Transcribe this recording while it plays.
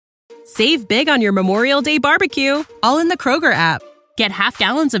Save big on your Memorial Day barbecue, all in the Kroger app. Get half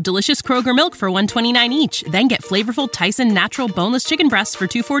gallons of delicious Kroger milk for $1.29 each. Then get flavorful Tyson natural boneless chicken breasts for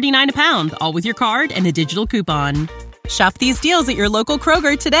 $2.49 a pound, all with your card and a digital coupon. Shop these deals at your local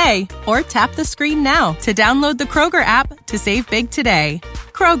Kroger today, or tap the screen now to download the Kroger app to save big today.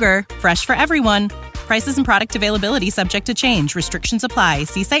 Kroger, fresh for everyone. Prices and product availability subject to change. Restrictions apply.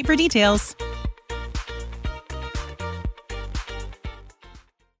 See site for details.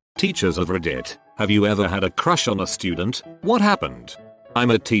 Teachers of Reddit, have you ever had a crush on a student? What happened? I'm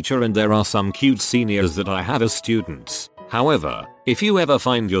a teacher and there are some cute seniors that I have as students. However, if you ever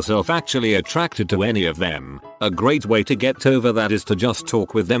find yourself actually attracted to any of them, a great way to get over that is to just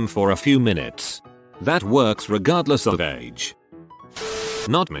talk with them for a few minutes. That works regardless of age.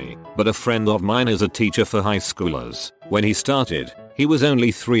 Not me, but a friend of mine is a teacher for high schoolers. When he started, he was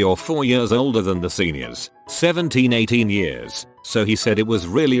only 3 or 4 years older than the seniors, 17-18 years, so he said it was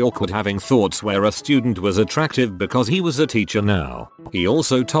really awkward having thoughts where a student was attractive because he was a teacher now. He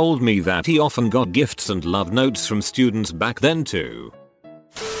also told me that he often got gifts and love notes from students back then too.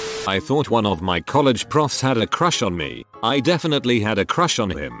 I thought one of my college profs had a crush on me. I definitely had a crush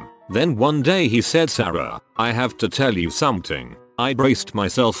on him. Then one day he said, "Sarah, I have to tell you something." I braced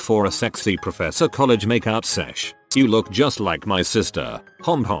myself for a sexy professor college makeout sesh. "You look just like my sister.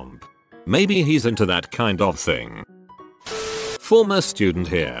 Hom hom." Maybe he's into that kind of thing. Former student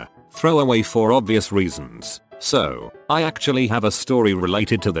here. Throwaway for obvious reasons. So, I actually have a story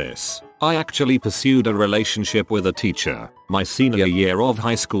related to this. I actually pursued a relationship with a teacher. My senior year of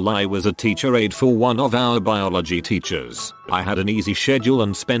high school I was a teacher aide for one of our biology teachers. I had an easy schedule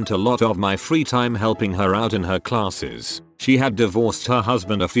and spent a lot of my free time helping her out in her classes. She had divorced her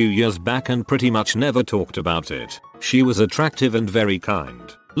husband a few years back and pretty much never talked about it. She was attractive and very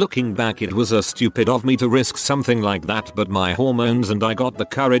kind. Looking back, it was stupid of me to risk something like that, but my hormones and I got the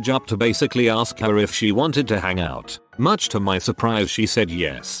courage up to basically ask her if she wanted to hang out. Much to my surprise, she said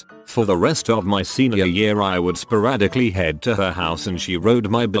yes. For the rest of my senior year I would sporadically head to her house and she rode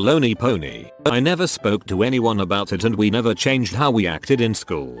my baloney pony. I never spoke to anyone about it and we never changed how we acted in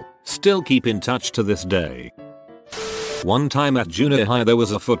school. Still keep in touch to this day. One time at junior high there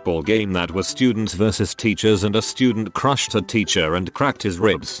was a football game that was students versus teachers and a student crushed a teacher and cracked his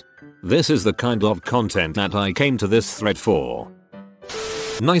ribs. This is the kind of content that I came to this thread for.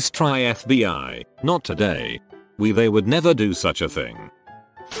 Nice try FBI, not today. They would never do such a thing.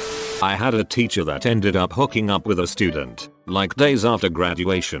 I had a teacher that ended up hooking up with a student, like days after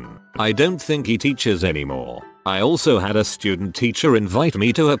graduation. I don't think he teaches anymore. I also had a student teacher invite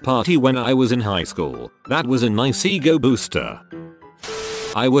me to a party when I was in high school. That was a nice ego booster.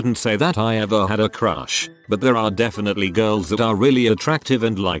 I wouldn't say that I ever had a crush, but there are definitely girls that are really attractive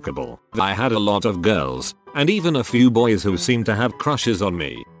and likable. I had a lot of girls, and even a few boys who seem to have crushes on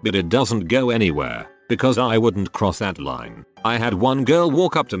me, but it doesn't go anywhere, because I wouldn't cross that line. I had one girl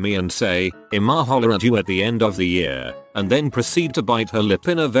walk up to me and say, "I'ma holler at you at the end of the year," and then proceed to bite her lip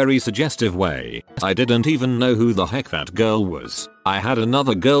in a very suggestive way. I didn't even know who the heck that girl was. I had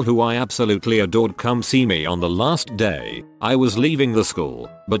another girl who I absolutely adored come see me on the last day. I was leaving the school,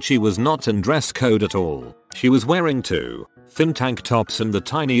 but she was not in dress code at all. She was wearing two thin tank tops and the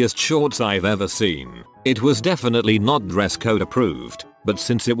tiniest shorts I've ever seen. It was definitely not dress code approved, but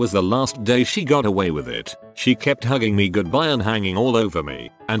since it was the last day she got away with it. She kept hugging me goodbye and hanging all over me,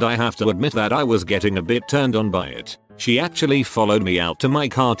 and I have to admit that I was getting a bit turned on by it. She actually followed me out to my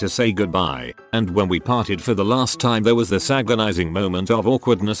car to say goodbye, and when we parted for the last time there was this agonizing moment of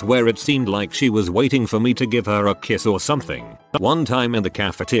awkwardness where it seemed like she was waiting for me to give her a kiss or something. One time in the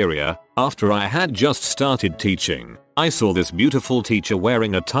cafeteria, after I had just started teaching, I saw this beautiful teacher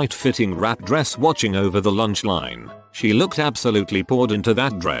wearing a tight-fitting wrap dress watching over the lunch line. She looked absolutely poured into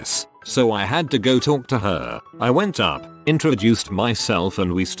that dress, so I had to go talk to her. I went up, introduced myself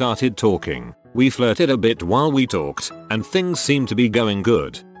and we started talking. We flirted a bit while we talked, and things seemed to be going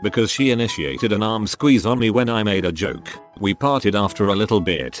good, because she initiated an arm squeeze on me when I made a joke. We parted after a little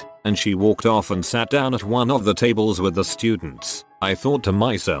bit, and she walked off and sat down at one of the tables with the students. I thought to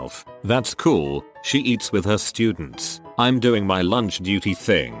myself, that's cool, she eats with her students. I'm doing my lunch duty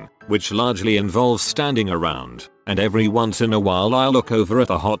thing, which largely involves standing around, and every once in a while I'll look over at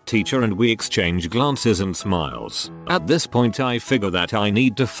the hot teacher and we exchange glances and smiles. At this point I figure that I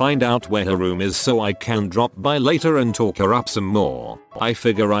need to find out where her room is so I can drop by later and talk her up some more. I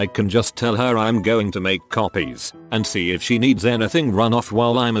figure I can just tell her I'm going to make copies, and see if she needs anything run off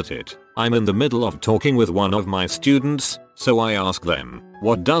while I'm at it. I'm in the middle of talking with one of my students, so I ask them,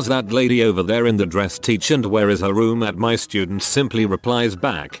 "What does that lady over there in the dress teach and where is her room?" At my student simply replies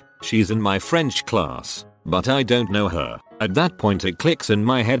back, "She's in my French class." but I don't know her. At that point it clicks in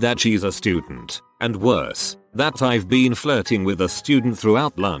my head that she's a student, and worse, that I've been flirting with a student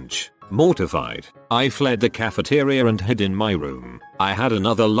throughout lunch. Mortified, I fled the cafeteria and hid in my room. I had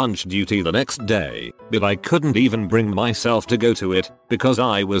another lunch duty the next day, but I couldn't even bring myself to go to it because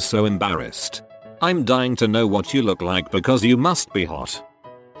I was so embarrassed. I'm dying to know what you look like because you must be hot.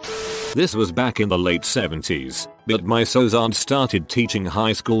 This was back in the late 70s, but my aunt started teaching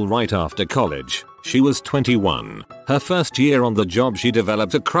high school right after college. She was 21. Her first year on the job she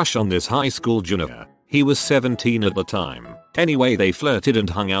developed a crush on this high school junior. He was 17 at the time. Anyway, they flirted and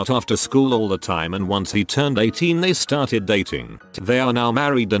hung out after school all the time, and once he turned 18 they started dating. They are now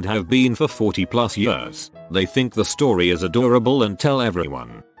married and have been for 40+ years. They think the story is adorable and tell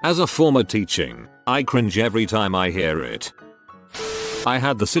everyone. As a former teaching, I cringe every time I hear it. I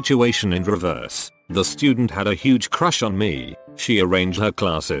had the situation in reverse. The student had a huge crush on me. She arranged her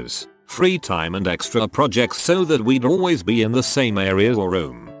classes, free time and extra projects so that we'd always be in the same area or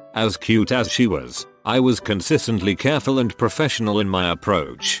room. As cute as she was, I was consistently careful and professional in my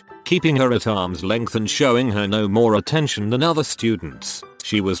approach, keeping her at arm's length and showing her no more attention than other students.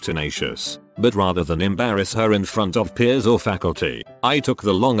 She was tenacious, but rather than embarrass her in front of peers or faculty, I took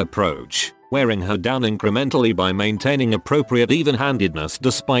the long approach, wearing her down incrementally by maintaining appropriate even-handedness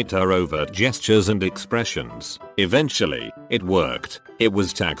despite her overt gestures and expressions. Eventually, it worked. It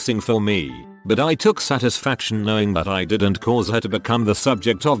was taxing for me, but I took satisfaction knowing that I didn't cause her to become the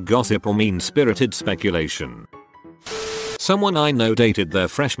subject of gossip or mean-spirited speculation. Someone I know dated their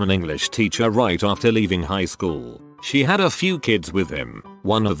freshman English teacher right after leaving high school. She had a few kids with him.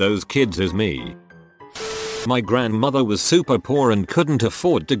 One of those kids is me. My grandmother was super poor and couldn't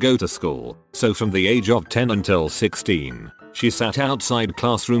afford to go to school, so from the age of 10 until 16, she sat outside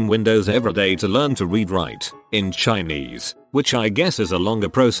classroom windows every day to learn to read-write in Chinese, which I guess is a longer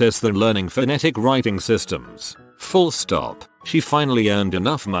process than learning phonetic writing systems. Full stop. She finally earned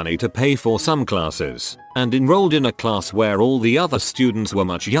enough money to pay for some classes, and enrolled in a class where all the other students were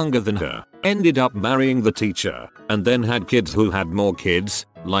much younger than her, ended up marrying the teacher, and then had kids who had more kids,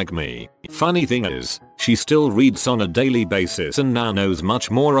 like me. Funny thing is, she still reads on a daily basis and now knows much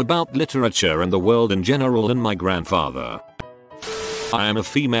more about literature and the world in general than my grandfather. I am a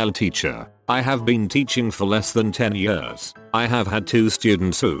female teacher. I have been teaching for less than 10 years. I have had 2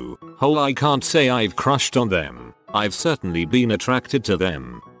 students who, I can't say I've crushed on them. I've certainly been attracted to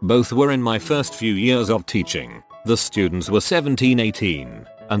them. Both were in my first few years of teaching. The students were 17-18,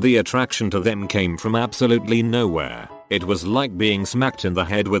 and the attraction to them came from absolutely nowhere. It was like being smacked in the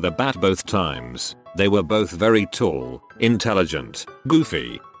head with a bat both times. They were both very tall, intelligent,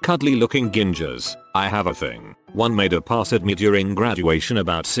 goofy, cuddly looking gingers. I have a thing. One made a pass at me during graduation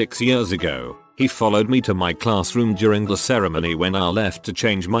about 6 years ago. He followed me to my classroom during the ceremony when I left to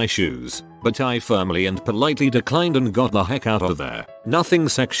change my shoes, but I firmly and politely declined and got the heck out of there. Nothing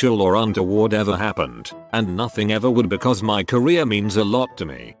sexual or untoward ever happened, and nothing ever would because my career means a lot to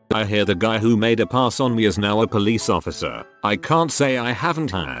me. I hear the guy who made a pass on me is now a police officer. I can't say I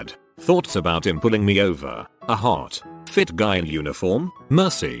haven't had thoughts about him pulling me over. A hot, fit guy in uniform?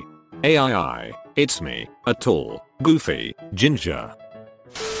 Mercy. AI. It's me, a tall, goofy, ginger.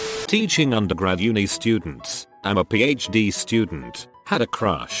 Teaching undergrad uni students. I'm a PhD student. Had a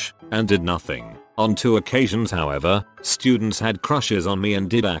crush, and did nothing. On 2 occasions however, students had crushes on me and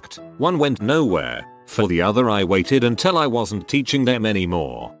did act. One went nowhere. For the other I waited until I wasn't teaching them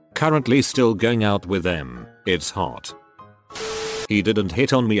anymore. Currently still going out with them. It's hot. He didn't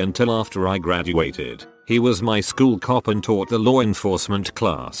hit on me until after I graduated. He was my school cop and taught the law enforcement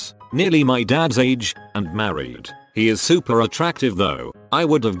class. Nearly my dad's age, and married. He is super attractive though. I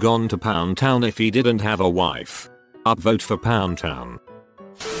would have gone to Pound Town if he didn't have a wife. Upvote for Pound Town.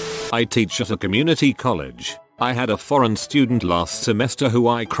 I teach at a community college. I had a foreign student last semester who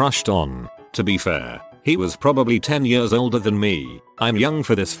I crushed on. To be fair, he was probably 10 years older than me. I'm young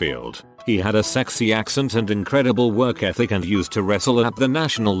for this field. He had a sexy accent and incredible work ethic and used to wrestle at the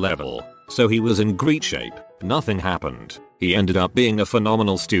national level, so he was in great shape. Nothing happened. He ended up being a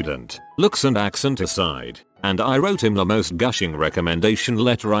phenomenal student, looks and accent aside, and I wrote him the most gushing recommendation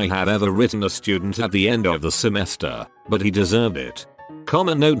letter I have ever written a student at the end of the semester, but he deserved it.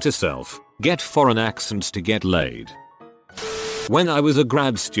 Common note to self, get foreign accents to get laid. When I was a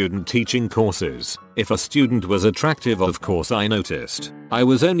grad student teaching courses, if a student was attractive of course I noticed. I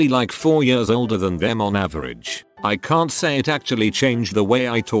was only like 4 years older than them on average. I can't say it actually changed the way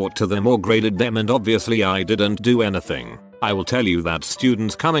I taught to them or graded them, and obviously I didn't do anything. I will tell you that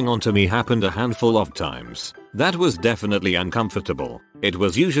students coming onto me happened a handful of times. That was definitely uncomfortable. It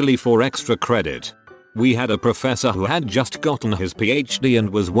was usually for extra credit. We had a professor who had just gotten his PhD and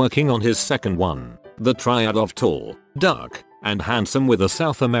was working on his second one. The triad of tall, dark, and handsome with a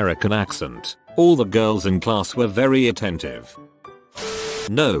South American accent. All the girls in class were very attentive.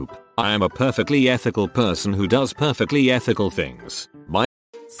 Nope, I am a perfectly ethical person who does perfectly ethical things.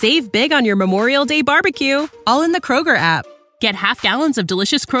 Save big on your Memorial Day barbecue, all in the Kroger app. Get half gallons of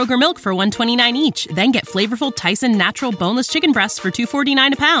delicious Kroger milk for $1.29 each. Then get flavorful Tyson natural boneless chicken breasts for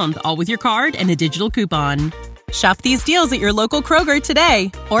 $2.49 a pound, all with your card and a digital coupon. Shop these deals at your local Kroger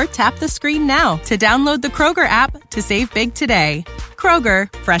today, or tap the screen now to download the Kroger app to save big today.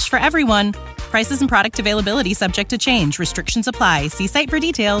 Kroger, fresh for everyone. Prices and product availability subject to change. Restrictions apply. See site for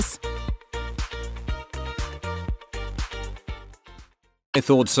details. My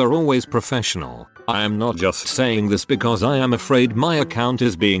thoughts are always professional. I am not just saying this because I am afraid my account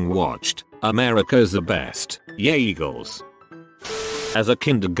is being watched. America is the best. Yay Eagles. As a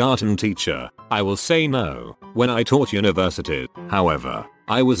kindergarten teacher, I will say no. When I taught university, however,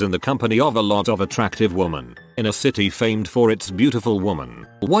 I was in the company of a lot of attractive women, in a city famed for its beautiful women.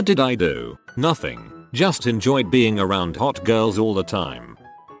 What did I do? Nothing. Just enjoyed being around hot girls all the time.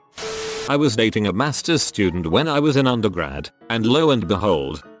 I was dating a master's student when I was in undergrad, and lo and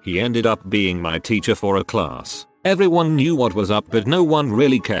behold, he ended up being my teacher for a class. Everyone knew what was up but no one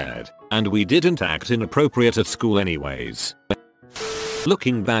really cared, and we didn't act inappropriate at school anyways.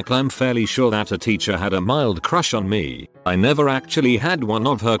 Looking back, I'm fairly sure that a teacher had a mild crush on me. I never actually had one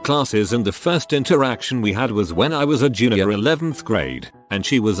of her classes, and the first interaction we had was when I was a junior 11th grade, and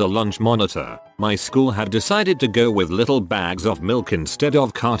she was a lunch monitor. My school had decided to go with little bags of milk instead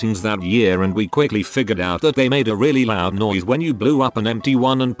of cartons that year, and we quickly figured out that they made a really loud noise when you blew up an empty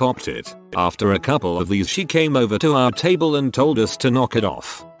one and popped it. After a couple of these, she came over to our table and told us to knock it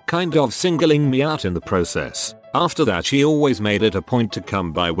off, kind of singling me out in the process. After that, she always made it a point to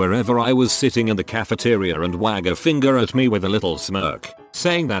come by wherever I was sitting in the cafeteria and wag a finger at me with a little smirk,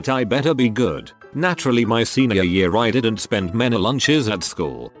 saying that I better be good. Naturally, my senior year I didn't spend many lunches at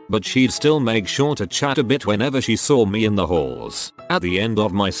school, but she'd still make sure to chat a bit whenever she saw me in the halls. At the end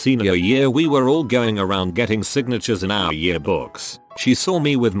of my senior year, we were all going around getting signatures in our yearbooks. She saw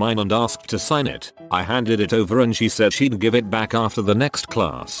me with mine and asked to sign it. I handed it over and she said she'd give it back after the next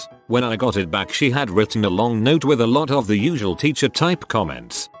class. When I got it back, she had written a long note with a lot of the usual teacher type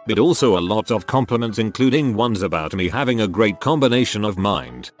comments, but also a lot of compliments, including ones about me having a great combination of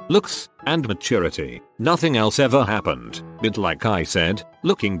mind, looks, and maturity. Nothing else ever happened, but like I said,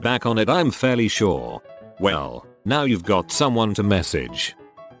 looking back on it, I'm fairly sure. Well, now you've got someone to message.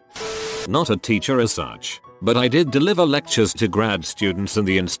 Not a teacher as such, but I did deliver lectures to grad students in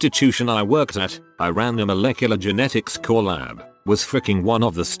the institution I worked at. I ran a molecular genetics core lab, was freaking one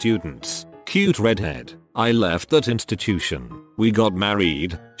of the students. Cute redhead. I left that institution. We got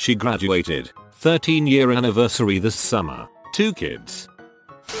married, she graduated. 13-year anniversary this summer. 2 kids.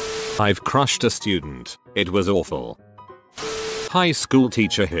 I've crushed a student. It was awful. High school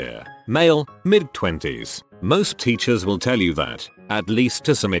teacher here. Male, mid-20s. Most teachers will tell you that, at least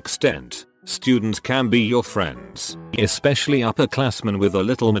to some extent, students can be your friends, especially upperclassmen with a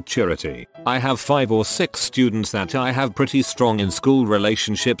little maturity. I have 5 or 6 students that I have pretty strong in-school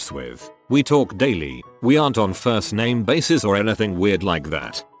relationships with. We talk daily. We aren't on first name basis or anything weird like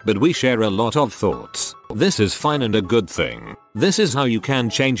that, but we share a lot of thoughts. This is fine and a good thing. This is how you can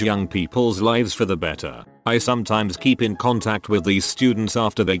change young people's lives for the better. I sometimes keep in contact with these students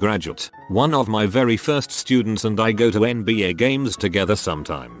after they graduate. One of my very first students and I go to NBA games together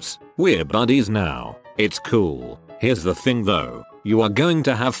sometimes. We're buddies now. It's cool. Here's the thing though. You are going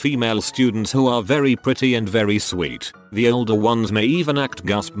to have female students who are very pretty and very sweet. The older ones may even act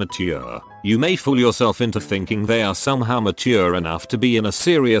gasp mature. You may fool yourself into thinking they are somehow mature enough to be in a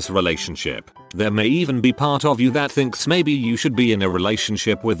serious relationship. There may even be part of you that thinks maybe you should be in a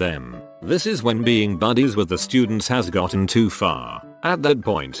relationship with them. This is when being buddies with the students has gotten too far. At that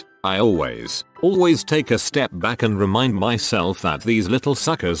point, I always take a step back and remind myself that these little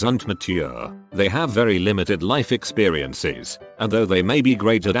suckers aren't mature. They have very limited life experiences, and though they may be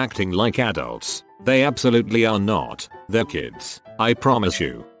great at acting like adults, they absolutely are not. They're kids. I promise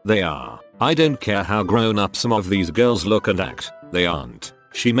you, they are. I don't care how grown up some of these girls look and act, they aren't.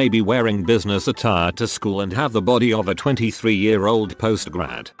 She may be wearing business attire to school and have the body of a 23-year-old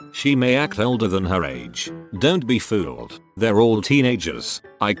postgrad. She may act older than her age. Don't be fooled. They're all teenagers.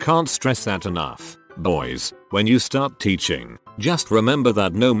 I can't stress that enough. Boys, when you start teaching, just remember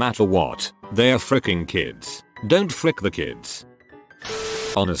that no matter what, they're freaking kids. Don't frick the kids.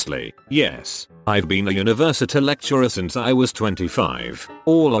 Honestly, yes. I've been a university lecturer since I was 25.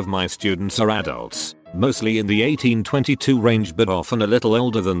 All of my students are adults, mostly in the 18-22 range but often a little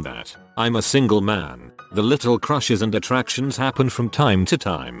older than that. I'm a single man. The little crushes and attractions happen from time to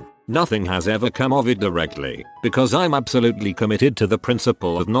time. Nothing has ever come of it directly, because I'm absolutely committed to the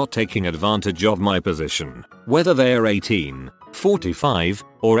principle of not taking advantage of my position. Whether they're 18, 45,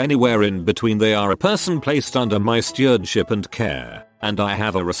 or anywhere in between, they are a person placed under my stewardship and care, and I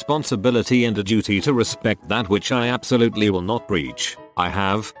have a responsibility and a duty to respect that which I absolutely will not breach. I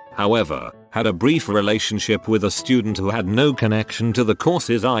have, however, had a brief relationship with a student who had no connection to the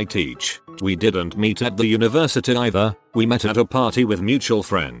courses I teach. We didn't meet at the university either, we met at a party with mutual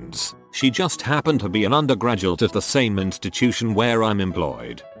friends. She just happened to be an undergraduate at the same institution where I'm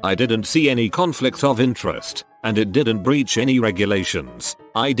employed. I didn't see any conflict of interest, and it didn't breach any regulations.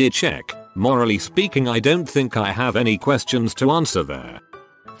 I did check. Morally speaking, I don't think I have any questions to answer there.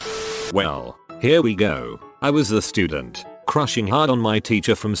 Well, here we go. I was the student, crushing hard on my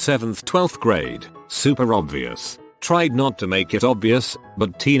teacher from 7th 12th grade. Super obvious. Tried not to make it obvious,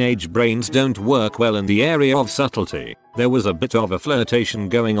 but teenage brains don't work well in the area of subtlety. There was a bit of a flirtation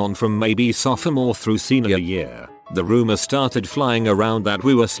going on from maybe sophomore through senior year. The rumor started flying around that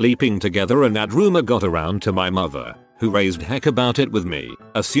we were sleeping together, and that rumor got around to my mother, who raised heck about it with me,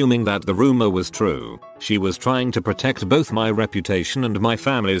 assuming that the rumor was true. She was trying to protect both my reputation and my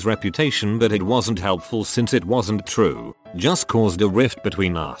family's reputation, but it wasn't helpful since it wasn't true. Just caused a rift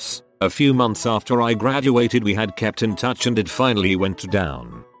between us. A few months after I graduated, we had kept in touch and it finally went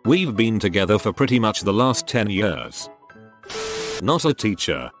down. We've been together for pretty much the last 10 years. Not a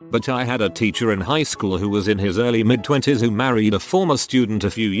teacher, but I had a teacher in high school who was in his early mid-20s who married a former student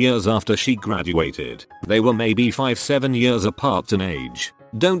a few years after she graduated. They were maybe 5-7 years apart in age.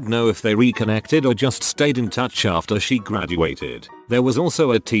 Don't know if they reconnected or just stayed in touch after she graduated. There was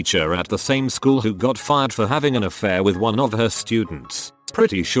also a teacher at the same school who got fired for having an affair with one of her students.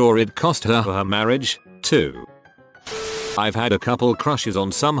 Pretty sure it cost her her marriage, too. I've had a couple crushes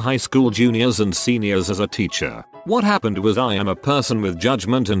on some high school juniors and seniors as a teacher. What happened was I am a person with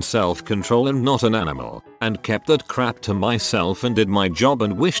judgment and self-control and not an animal, and kept that crap to myself and did my job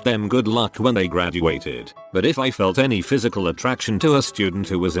and wished them good luck when they graduated. But if I felt any physical attraction to a student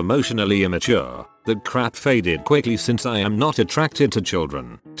who was emotionally immature, that crap faded quickly since I am not attracted to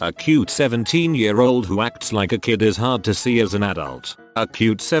children. A cute 17-year-old who acts like a kid is hard to see as an adult. A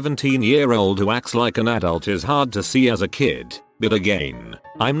cute 17-year-old who acts like an adult is hard to see as a kid. But again,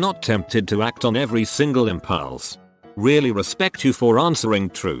 I'm not tempted to act on every single impulse. Really respect you for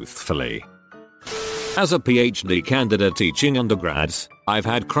answering truthfully. As a PhD candidate teaching undergrads, I've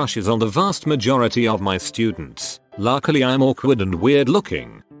had crushes on the vast majority of my students. Luckily I'm awkward and weird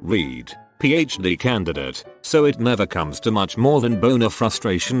looking. Read PhD candidate, so it never comes to much more than boner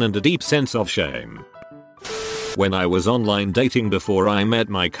frustration and a deep sense of shame. When I was online dating before I met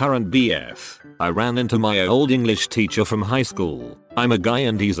my current BF, I ran into my old English teacher from high school. I'm a guy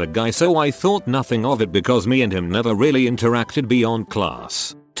and he's a guy, so I thought nothing of it because me and him never really interacted beyond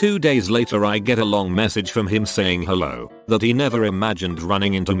class. 2 days later I get a long message from him saying hello, that he never imagined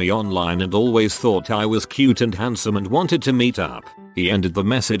running into me online and always thought I was cute and handsome and wanted to meet up. He ended the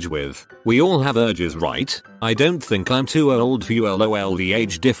message with, "We all have urges, right? I don't think I'm too old for you, lol." The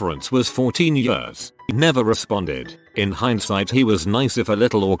age difference was 14 years. He never responded. In hindsight he was nice if a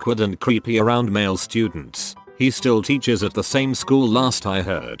little awkward and creepy around male students. He still teaches at the same school last I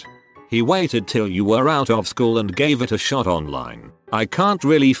heard. He waited till you were out of school and gave it a shot online. I can't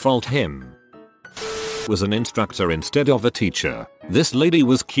really fault him. Was an instructor instead of a teacher. This lady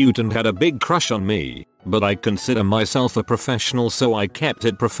was cute and had a big crush on me, but I consider myself a professional, so I kept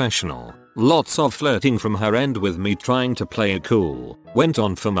it professional. Lots of flirting from her end with me trying to play it cool. Went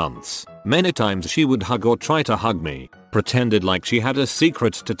on for months. Many times she would hug or try to hug me. Pretended like she had a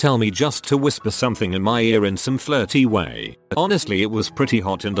secret to tell me just to whisper something in my ear in some flirty way. Honestly, it was pretty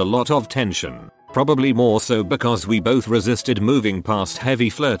hot and a lot of tension. Probably more so because we both resisted moving past heavy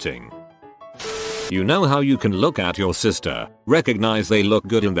flirting. You know how you can look at your sister, recognize they look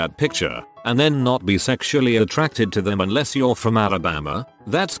good in that picture, and then not be sexually attracted to them unless you're from Alabama?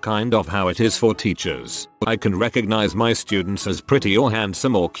 That's kind of how it is for teachers. I can recognize my students as pretty or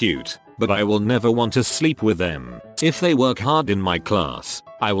handsome or cute, but I will never want to sleep with them. If they work hard in my class,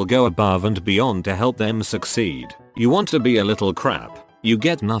 I will go above and beyond to help them succeed. You want to be a little crap, you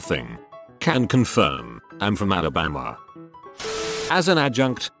get nothing. Can confirm, I'm from Alabama. As an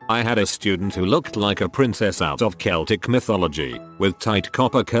adjunct, I had a student who looked like a princess out of Celtic mythology, with tight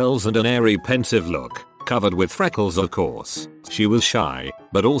copper curls and an airy pensive look, covered with freckles of course. She was shy,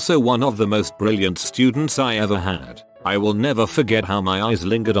 but also one of the most brilliant students I ever had. I will never forget how my eyes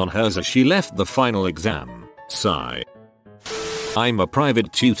lingered on hers as she left the final exam. Sigh. I'm a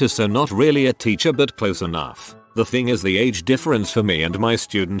private tutor, so not really a teacher, but close enough. The thing is, the age difference for me and my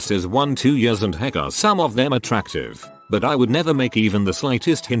students is 1-2 years, and heck, are some of them attractive. But I would never make even the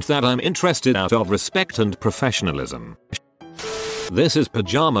slightest hint that I'm interested out of respect and professionalism. This is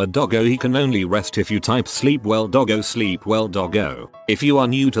Pajama Doggo. He can only rest if you type sleep well doggo, sleep well doggo. If you are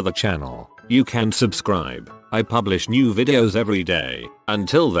new to the channel, you can subscribe. I publish new videos every day.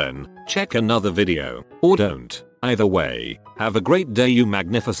 Until then, check another video, or don't. Either way, have a great day, you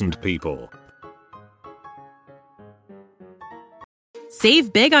magnificent people.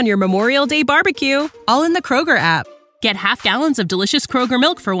 Save big on your Memorial Day barbecue, all in the Kroger app. Get half gallons of delicious Kroger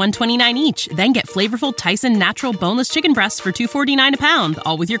milk for $1.29 each. Then get flavorful Tyson natural boneless chicken breasts for $2.49 a pound,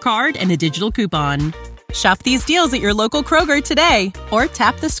 all with your card and a digital coupon. Shop these deals at your local Kroger today, or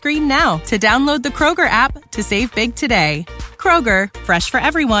tap the screen now to download the Kroger app to save big today. Kroger, fresh for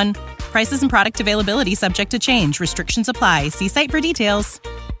everyone. Prices and product availability subject to change. Restrictions apply. See site for details.